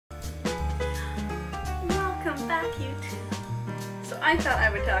like you too. So I thought I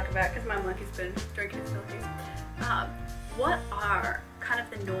would talk about, because my monkey's been drinking his milkies, what are kind of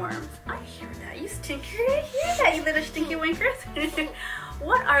the norms? I hear that, you stinker, I hear that, you little stinky winkers.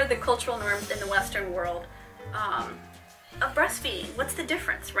 What are the cultural norms in the Western world of breastfeeding? What's the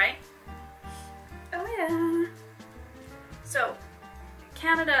difference, right? Oh yeah. So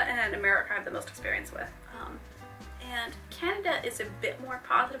Canada and America I have the most experience with. And Canada is a bit more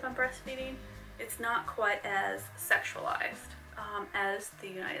positive on breastfeeding. It's not quite as sexualized as the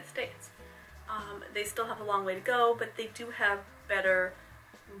United States. They still have a long way to go, but they do have better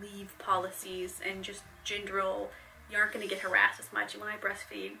leave policies and just general, you aren't going to get harassed as much. When I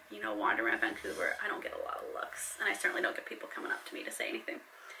breastfeed, you know, wander around Vancouver, I don't get a lot of looks, and I certainly don't get people coming up to me to say anything.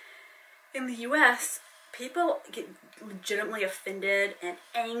 In the US, people get legitimately offended and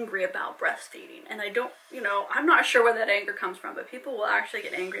angry about breastfeeding, and I don't, you know, I'm not sure where that anger comes from, but people will actually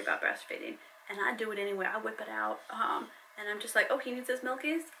get angry about breastfeeding, and I do it anyway. I whip it out, and I'm just like, oh, he needs his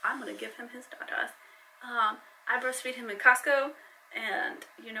milkies? I'm gonna give him his tatas. I breastfeed him in Costco, and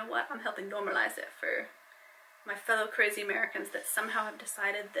you know what? I'm helping normalize it for my fellow crazy Americans that somehow have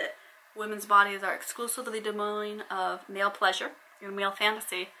decided that women's bodies are exclusively domain of male pleasure and male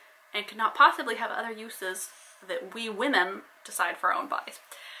fantasy, and could not possibly have other uses that we women decide for our own bodies.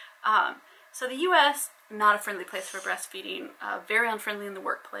 So the US, not a friendly place for breastfeeding, very unfriendly in the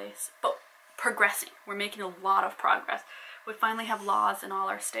workplace, but progressing. We're making a lot of progress. We finally have laws in all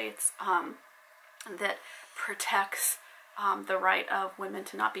our states that protects the right of women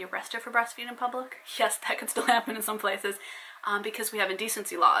to not be arrested for breastfeeding in public. Yes, that could still happen in some places because we have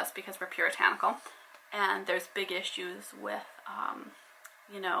indecency laws, because we're puritanical, and there's big issues with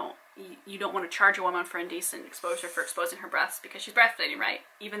you know, you don't want to charge a woman for indecent exposure for exposing her breasts because she's breastfeeding, right?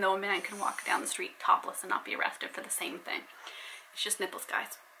 Even though a man can walk down the street topless and not be arrested for the same thing. It's just nipples,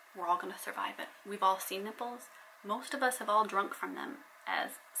 guys. We're all going to survive it. We've all seen nipples. Most of us have all drunk from them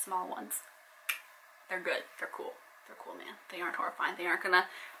as small ones. They're good. They're cool. They're cool, man. They aren't horrifying. They aren't going to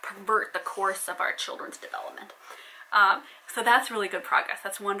pervert the course of our children's development. So that's really good progress.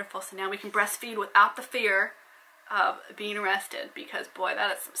 That's wonderful. So now we can breastfeed without the fear of being arrested, because boy,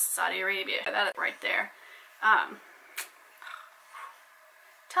 that is some Saudi Arabia. That is right there.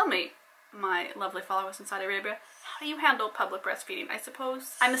 Tell me, my lovely followers in Saudi Arabia, how do you handle public breastfeeding? I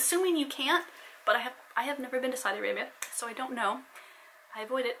suppose, I'm assuming you can't, but I have never been to Saudi Arabia, so I don't know. I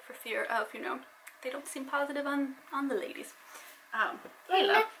avoid it for fear of, you know, they don't seem positive on the ladies. Hey,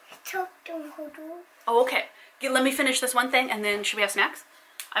 love. Oh, okay. Let me finish this one thing, and then should we have snacks?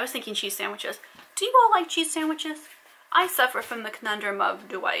 I was thinking cheese sandwiches. Do you all like cheese sandwiches? I suffer from the conundrum of,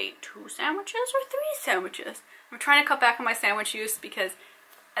 do I eat 2 sandwiches or 3 sandwiches? I'm trying to cut back on my sandwich use because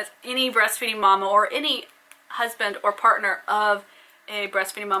as any breastfeeding mama or any husband or partner of a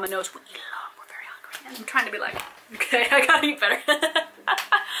breastfeeding mama knows, we eat a lot, we're very hungry. And I'm trying to be like, okay, I gotta eat better.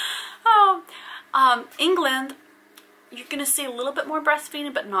 England, you're gonna see a little bit more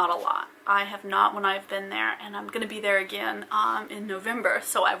breastfeeding, but not a lot. I have not when I've been there, and I'm gonna be there again in November,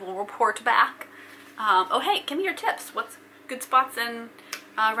 so I will report back. Oh hey, give me your tips. What's good spots in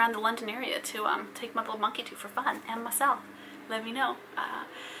around the London area to take my little monkey to for fun, and myself. Let me know.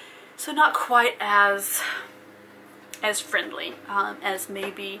 So not quite as friendly as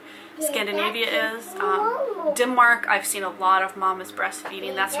maybe Scandinavia is. Denmark, I've seen a lot of mamas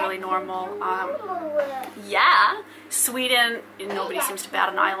breastfeeding. That's really normal. Yeah. Sweden, nobody seems to bat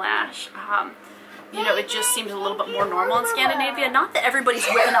an eyelash. You know, it just seems a little bit more normal in Scandinavia. Not that everybody's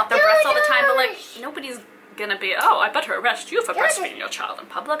whipping out their breasts all the time, but like, nobody's gonna be, oh, I better arrest you for breastfeeding your child in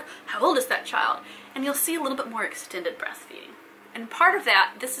public. How old is that child? And you'll see a little bit more extended breastfeeding. And part of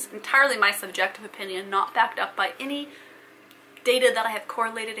that, this is entirely my subjective opinion, not backed up by any data that I have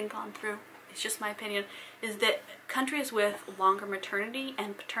correlated and gone through. It's just my opinion, is that countries with longer maternity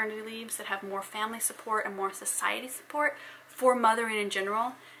and paternity leaves that have more family support and more society support for mothering in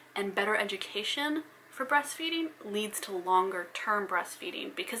general and better education for breastfeeding leads to longer term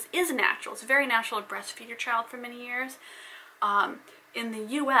breastfeeding, because it is natural. It's very natural to breastfeed your child for many years. In the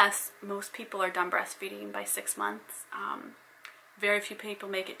US, most people are done breastfeeding by 6 months. Very few people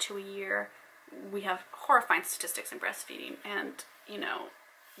make it to a year. We have horrifying statistics in breastfeeding, and you know,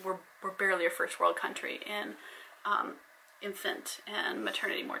 we're barely a first world country in infant and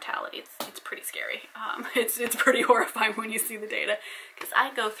maternity mortality. It's pretty scary. It's pretty horrifying when you see the data, because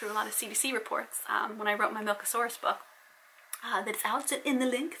I go through a lot of CDC reports when I wrote my Milkosaurus book that's out in the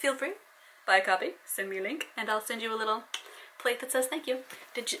link. Feel free, buy a copy, send me a link, and I'll send you a little plate that says thank you,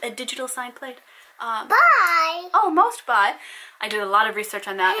 a digital signed plate. Bye! Almost bye. I did a lot of research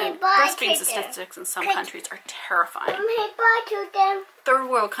on that, and breastfeeding statistics in some countries are terrifying. Bye to them. Third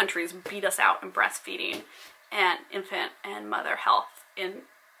world countries beat us out in breastfeeding, and infant and mother health in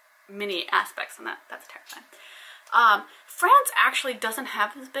many aspects, and that's terrifying. France actually doesn't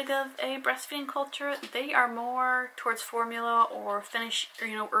have as big of a breastfeeding culture. They are more towards formula or finish, or,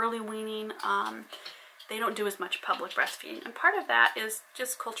 you know, early weaning. They don't do as much public breastfeeding, and part of that is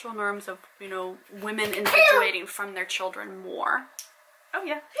just cultural norms of, you know, women individuating from their children more. Oh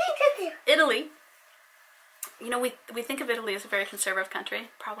yeah. Italy. You know, we think of Italy as a very conservative country.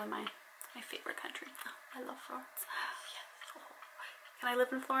 Probably my favorite country. Oh, I love Florence. Yes. Oh. Can I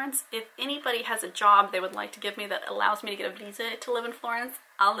live in Florence? If anybody has a job they would like to give me that allows me to get a visa to live in Florence,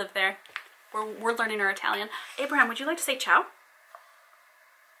 I'll live there. We're learning our Italian. Abraham, would you like to say ciao?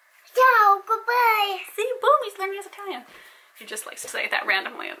 Ciao, goodbye. See, boom, he's learning his Italian. He just likes to say that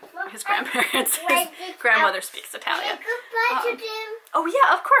randomly. His grandparents, his grandmother speaks Italian. Goodbye to them. Oh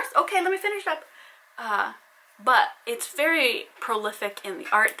yeah, of course. Okay, let me finish up. But it's very prolific in the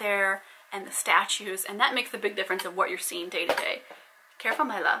art there and the statues, and that makes a big difference of what you're seeing day to day. Careful,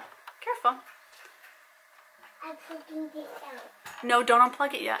 my love. Careful. I'm putting this out. No, don't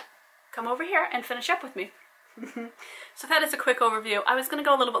unplug it yet. Come over here and finish up with me. So that is a quick overview. I was going to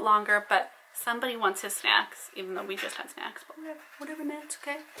go a little bit longer, but somebody wants his snacks, even though we just had snacks. But whatever, man, it's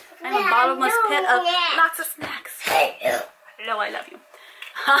okay. I'm a bottomless pit of lots of snacks. Hello, I love you.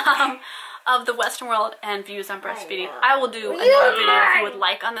 Of the Western world and views on breastfeeding. I will do another video if you would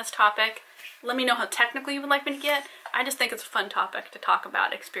like on this topic. Let me know how technical you would like me to get. I just think it's a fun topic to talk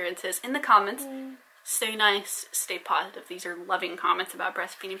about experiences in the comments. Stay nice, stay positive. These are loving comments about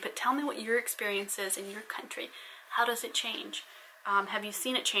breastfeeding, but tell me what your experience is in your country. How does it change? Have you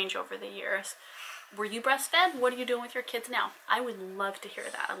seen it change over the years? Were you breastfed? What are you doing with your kids now? I would love to hear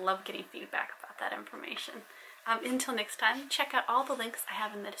that. I love getting feedback about that information. Until next time, check out all the links I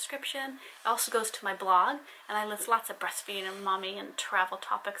have in the description. It also goes to my blog, and I list lots of breastfeeding and mommy and travel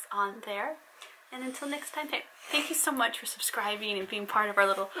topics on there. And until next time, hey, thank you so much for subscribing and being part of our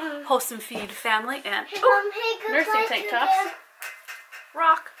little wholesome feed family. And nursing tank tops.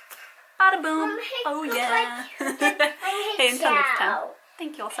 Rock. Bada boom. Oh yeah. Hey, until next time.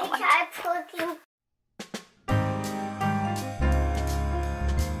 Thank you all so much.